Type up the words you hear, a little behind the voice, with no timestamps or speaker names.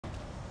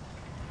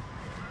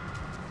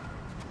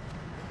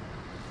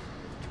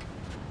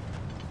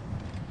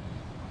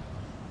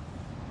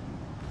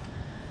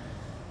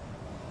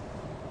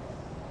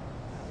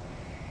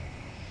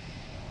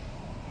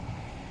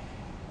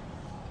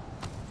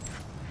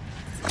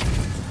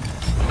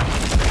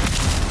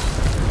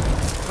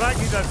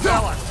the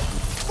Zealous!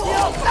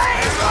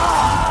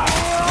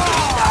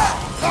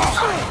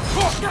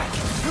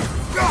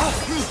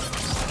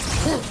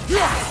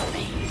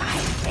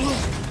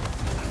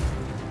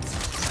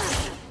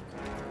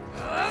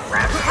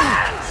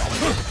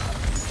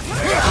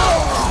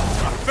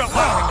 I felt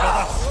that one,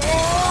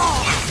 brother!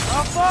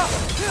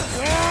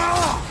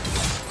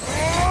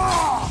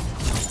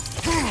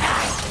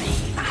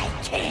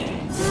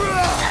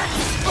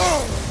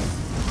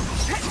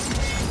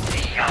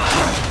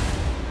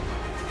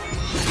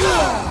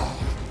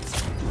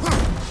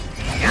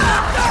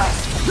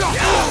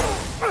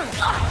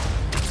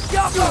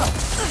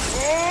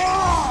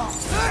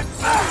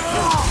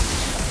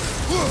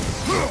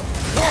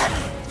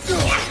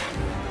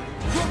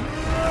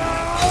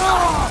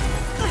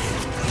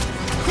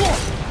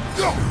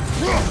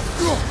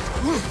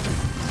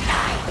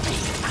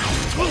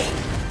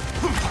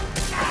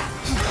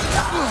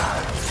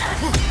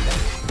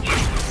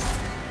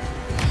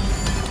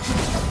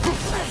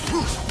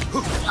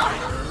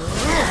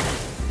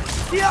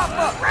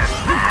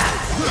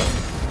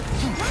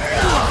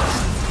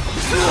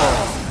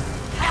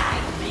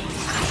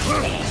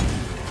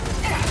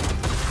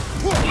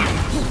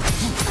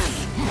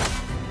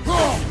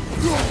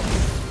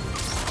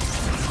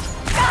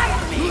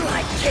 Be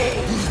my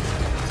king!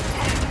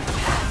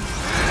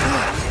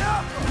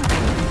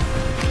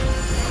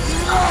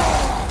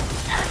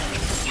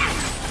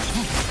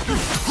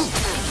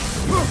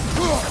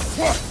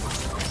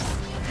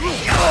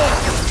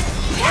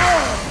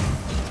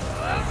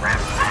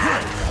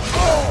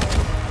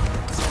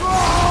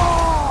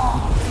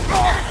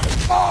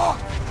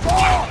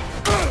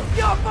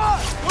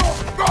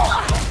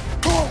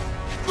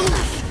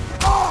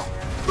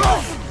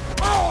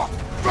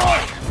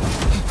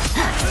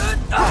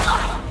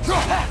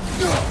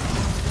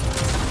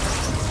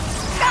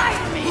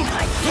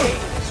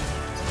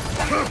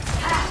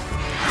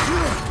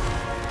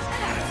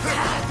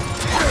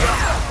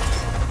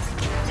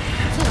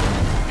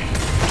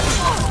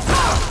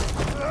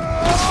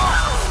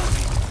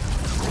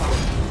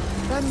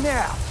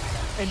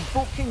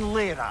 Invoking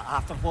Lyra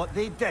after what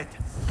they did.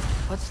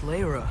 What's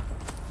Lyra?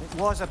 It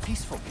was a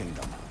peaceful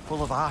kingdom,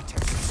 full of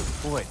artists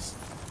and poets.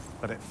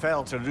 But it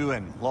fell to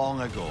ruin long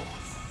ago.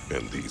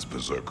 And these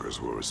Beserkers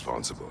were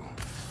responsible.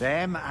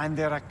 Them and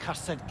their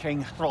accursed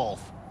King Hrolf.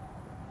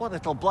 What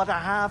little blood I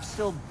have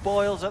still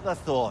boils at the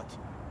thought.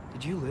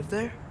 Did you live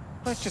there?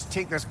 Let's just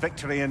take this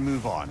victory and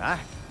move on, eh?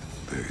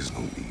 There is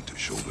no need to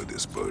shoulder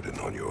this burden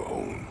on your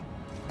own.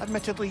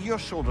 Admittedly, you're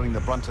shouldering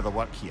the brunt of the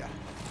work here.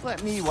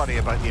 Let me worry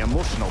about the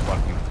emotional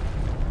burden.